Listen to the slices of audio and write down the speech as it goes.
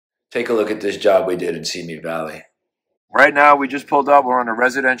Take a look at this job we did in Simi Valley. Right now, we just pulled up. We're on a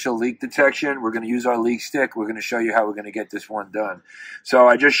residential leak detection. We're going to use our leak stick. We're going to show you how we're going to get this one done. So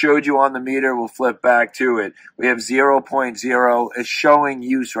I just showed you on the meter. We'll flip back to it. We have 0.0. It's showing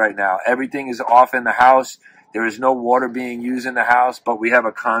use right now. Everything is off in the house. There is no water being used in the house, but we have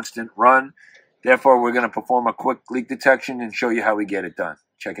a constant run. Therefore, we're going to perform a quick leak detection and show you how we get it done.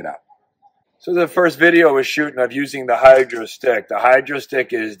 Check it out. So the first video we're shooting of using the hydro stick. The hydro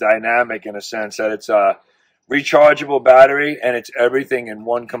stick is dynamic in a sense that it's a rechargeable battery and it's everything in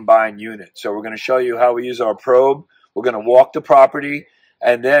one combined unit. So we're going to show you how we use our probe. We're going to walk the property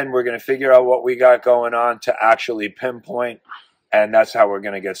and then we're going to figure out what we got going on to actually pinpoint, and that's how we're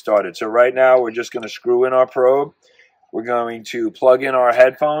going to get started. So right now we're just going to screw in our probe. We're going to plug in our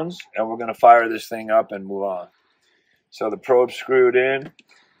headphones and we're going to fire this thing up and move on. So the probe's screwed in.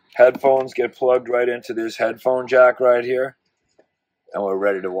 Headphones get plugged right into this headphone jack right here, and we're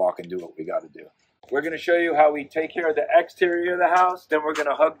ready to walk and do what we got to do. We're going to show you how we take care of the exterior of the house, then we're going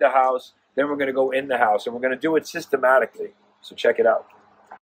to hug the house, then we're going to go in the house, and we're going to do it systematically. So check it out.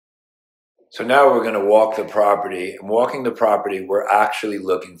 So now we're going to walk the property, and walking the property, we're actually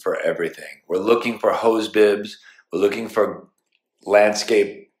looking for everything. We're looking for hose bibs, we're looking for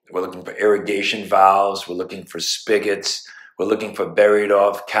landscape, we're looking for irrigation valves, we're looking for spigots, we're looking for buried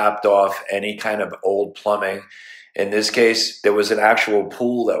off, capped off, any kind of old plumbing. In this case, there was an actual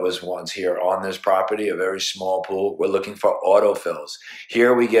pool that was once here on this property, a very small pool. We're looking for autofills.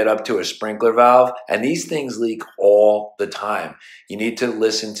 Here we get up to a sprinkler valve, and these things leak all the time. You need to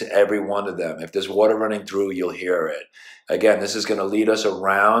listen to every one of them. If there's water running through, you'll hear it. Again, this is going to lead us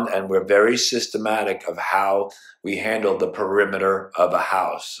around, and we're very systematic of how we handle the perimeter of a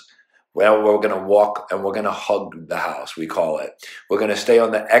house. Well, we're going to walk and we're going to hug the house, we call it. We're going to stay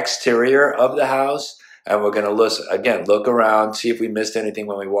on the exterior of the house and we're going to listen. Again, look around, see if we missed anything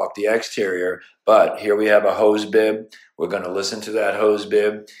when we walk the exterior. But here we have a hose bib. We're going to listen to that hose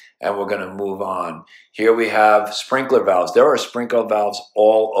bib and we're going to move on. Here we have sprinkler valves. There are sprinkler valves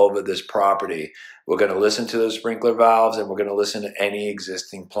all over this property. We're going to listen to those sprinkler valves and we're going to listen to any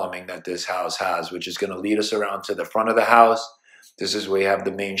existing plumbing that this house has, which is going to lead us around to the front of the house. This is where we have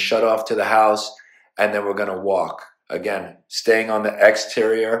the main shutoff to the house, and then we're going to walk. Again, staying on the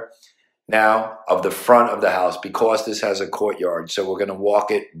exterior now of the front of the house because this has a courtyard, so we're going to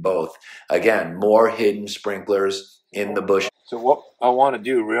walk it both. Again, more hidden sprinklers in the bush. So what I want to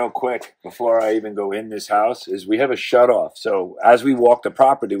do real quick before I even go in this house is we have a shutoff. So as we walk the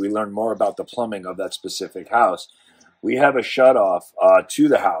property, we learn more about the plumbing of that specific house. We have a shutoff to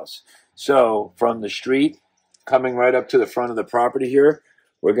the house. So from the street, coming right up to the front of the property here,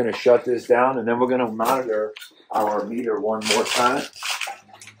 we're going to shut this down and then we're going to monitor our meter one more time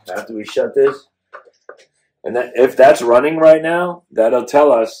after we shut this. And that, if that's running right now, that'll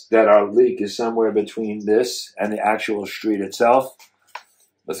tell us that our leak is somewhere between this and the actual street itself.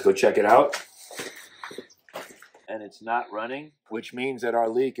 Let's go check it out. And it's not running, which means that our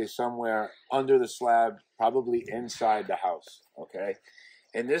leak is somewhere under the slab, probably inside the house, okay?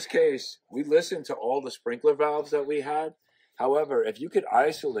 In this case, we listened to all the sprinkler valves that we had. However, if you could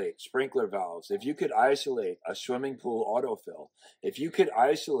isolate sprinkler valves, if you could isolate a swimming pool autofill, if you could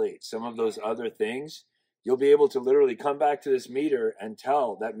isolate some of those other things, you'll be able to literally come back to this meter and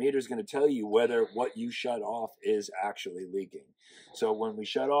tell, that meter is going to tell you whether what you shut off is actually leaking. So when we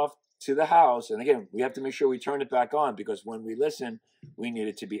shut off to the house, and again, we have to make sure we turn it back on because when we listen, we need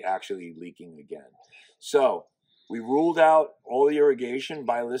it to be actually leaking again. So we ruled out all the irrigation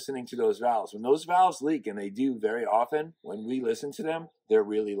by listening to those valves. When those valves leak, and they do very often, when we listen to them, they're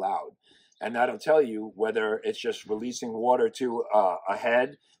really loud. And that'll tell you whether it's just releasing water to a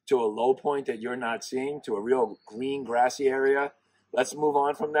head, to a low point that you're not seeing, to a real green, grassy area. Let's move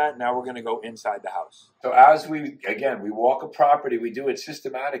on from that. Now we're going to go inside the house. So as we walk a property, we do it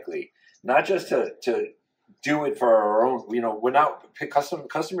systematically, not just to do it for our own, we're not,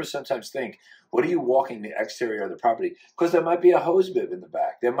 customers sometimes think, what are you walking the exterior of the property? Because there might be a hose bib in the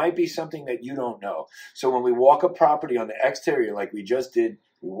back. There might be something that you don't know. So when we walk a property on the exterior like we just did,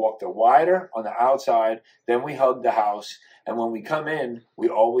 we walk the wider on the outside, then we hug the house. And when we come in, we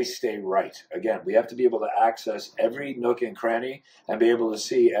always stay right. Again, we have to be able to access every nook and cranny and be able to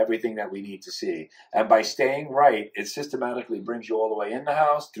see everything that we need to see. And by staying right, it systematically brings you all the way in the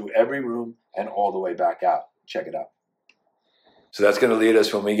house, through every room, and all the way back out. Check it out. So that's going to lead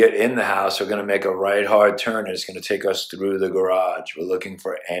us, when we get in the house, we're going to make a right hard turn, and it's going to take us through the garage. We're looking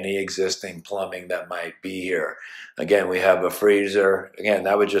for any existing plumbing that might be here. Again, we have a freezer. Again,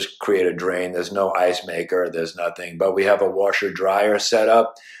 that would just create a drain. There's no ice maker. There's nothing. But we have a washer dryer set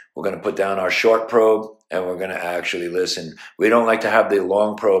up. We're going to put down our short probe and we're going to actually listen. We don't like to have the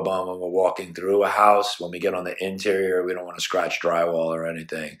long probe on when we're walking through a house. When we get on the interior, we don't want to scratch drywall or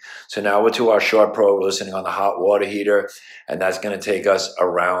anything. So now we're to our short probe, listening on the hot water heater, and that's going to take us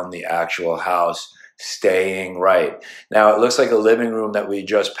around the actual house, staying right. Now, it looks like a living room that we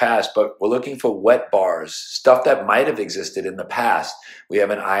just passed, but we're looking for wet bars, stuff that might have existed in the past. We have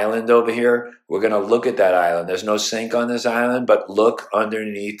an island over here. We're going to look at that island. There's no sink on this island, but look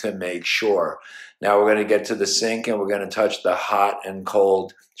underneath to make sure. Now we're going to get to the sink and we're going to touch the hot and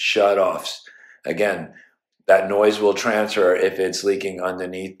cold shutoffs. Again, that noise will transfer if it's leaking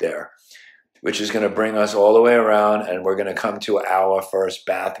underneath there, which is going to bring us all the way around, and we're going to come to our first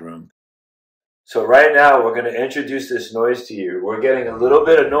bathroom. So right now we're going to introduce this noise to you. We're getting a little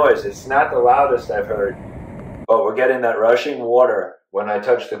bit of noise. It's not the loudest I've heard, but we're getting that rushing water when I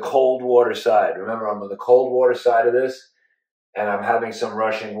touch the cold water side. Remember, I'm on the cold water side of this, and I'm having some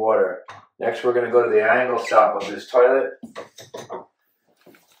rushing water. Next, we're going to go to the angle stop of this toilet.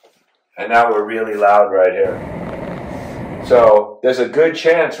 And now we're really loud right here. So there's a good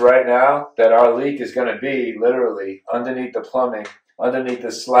chance right now that our leak is going to be literally underneath the plumbing, underneath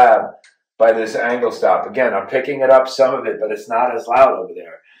the slab by this angle stop. Again, I'm picking it up, some of it, but it's not as loud over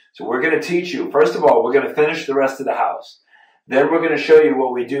there. So we're going to teach you. First of all, we're going to finish the rest of the house. Then we're going to show you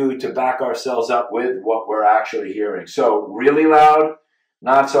what we do to back ourselves up with what we're actually hearing. So really loud,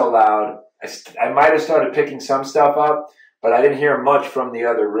 not so loud. I might have started picking some stuff up, but I didn't hear much from the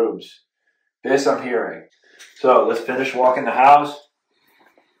other rooms. This I'm hearing. So let's finish walking the house.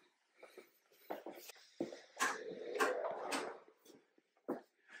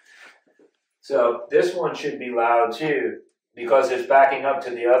 So this one should be loud too, because it's backing up to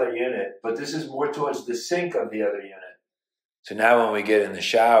the other unit, but this is more towards the sink of the other unit. So now when we get in the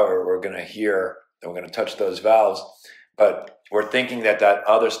shower, we're going to hear, and we're going to touch those valves, but we're thinking that that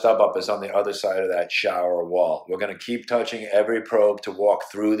other stub up is on the other side of that shower wall. We're going to keep touching every probe to walk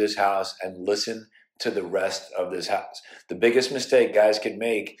through this house and listen to the rest of this house. The biggest mistake guys can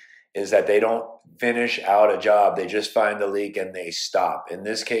make is that they don't finish out a job. They just find the leak and they stop. In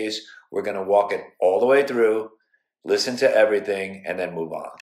this case, we're going to walk it all the way through, listen to everything, and then move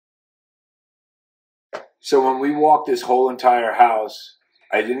on. So when we walked this whole entire house,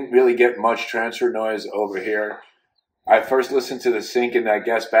 I didn't really get much transfer noise over here. I first listened to the sink in that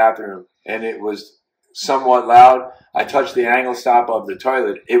guest bathroom, and it was somewhat loud. I touched the angle stop of the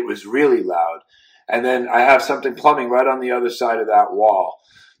toilet. It was really loud. And then I have something plumbing right on the other side of that wall.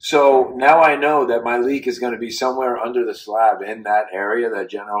 So now I know that my leak is going to be somewhere under the slab in that area, that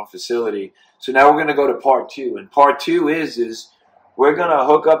general facility. So now we're going to go to part two. And part two is we're going to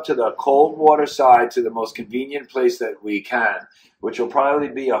hook up to the cold water side to the most convenient place that we can, which will probably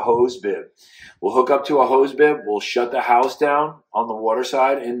be a hose bib. We'll hook up to a hose bib. We'll shut the house down on the water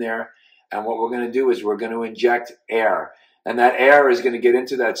side in there. And what we're going to do is we're going to inject air. And that air is going to get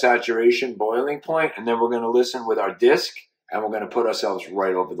into that saturation boiling point. And then we're going to listen with our disc. And we're going to put ourselves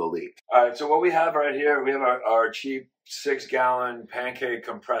right over the leak. All right, so what we have right here, we have our cheap 6-gallon pancake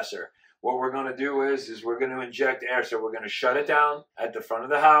compressor. What we're going to do is we're going to inject air. So we're going to shut it down at the front of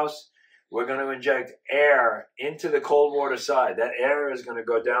the house. We're going to inject air into the cold water side. That air is going to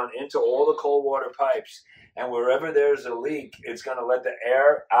go down into all the cold water pipes. And wherever there's a leak, it's going to let the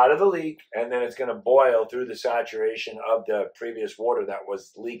air out of the leak, and then it's going to boil through the saturation of the previous water that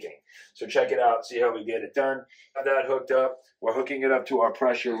was leaking. So check it out, see how we get it done. Have that hooked up. We're hooking it up to our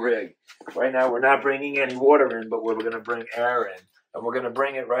pressure rig. Right now, we're not bringing any water in, but we're going to bring air in. And we're going to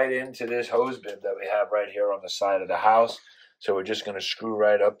bring it right into this hose bib that we have right here on the side of the house. So we're just going to screw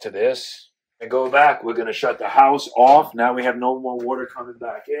right up to this. And go back, we're going to shut the house off. Now we have no more water coming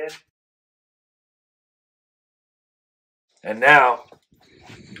back in. And now,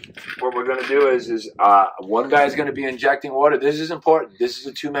 what we're going to do is one guy is going to be injecting water. This is important. This is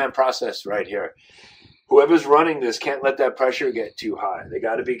a two-man process right here. Whoever's running this can't let that pressure get too high. They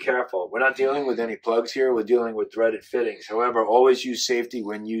got to be careful. We're not dealing with any plugs here. We're dealing with threaded fittings. However, always use safety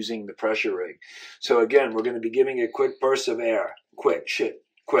when using the pressure rig. So again, we're going to be giving it quick bursts of air. Quick,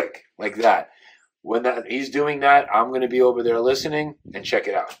 quick, like that. When he's doing that, I'm going to be over there listening, and check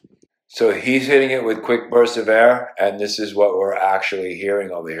it out. So he's hitting it with quick bursts of air, and this is what we're actually hearing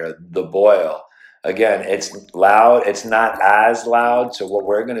over here, the boil. Again, it's loud. It's not as loud. So what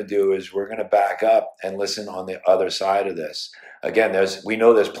we're going to do is we're going to back up and listen on the other side of this. Again, we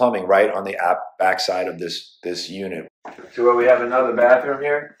know there's plumbing right on the back side of this unit. So we have another bathroom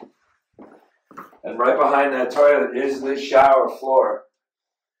here, and right behind that toilet is this shower floor.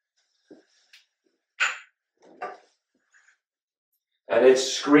 And it's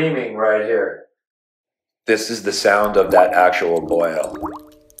screaming right here. This is the sound of that actual boil.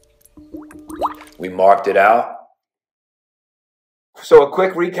 We marked it out. So a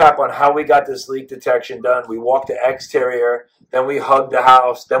quick recap on how we got this leak detection done. We walked the exterior, then we hugged the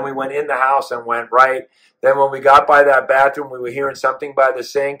house, then we went in the house and went right. Then when we got by that bathroom, we were hearing something by the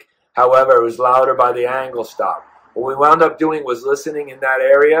sink. However, it was louder by the angle stop. What we wound up doing was listening in that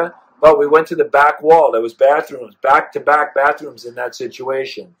area, but we went to the back wall. There was bathrooms, back-to-back bathrooms in that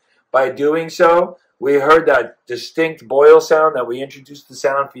situation. By doing so, we heard that distinct boil sound that we introduced the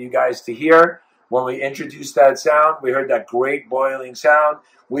sound for you guys to hear. When we introduced that sound, we heard that great boiling sound.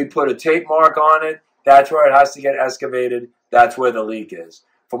 We put a tape mark on it. That's where it has to get excavated. That's where the leak is.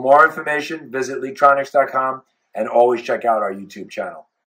 For more information, visit LeakTronics.com and always check out our YouTube channel.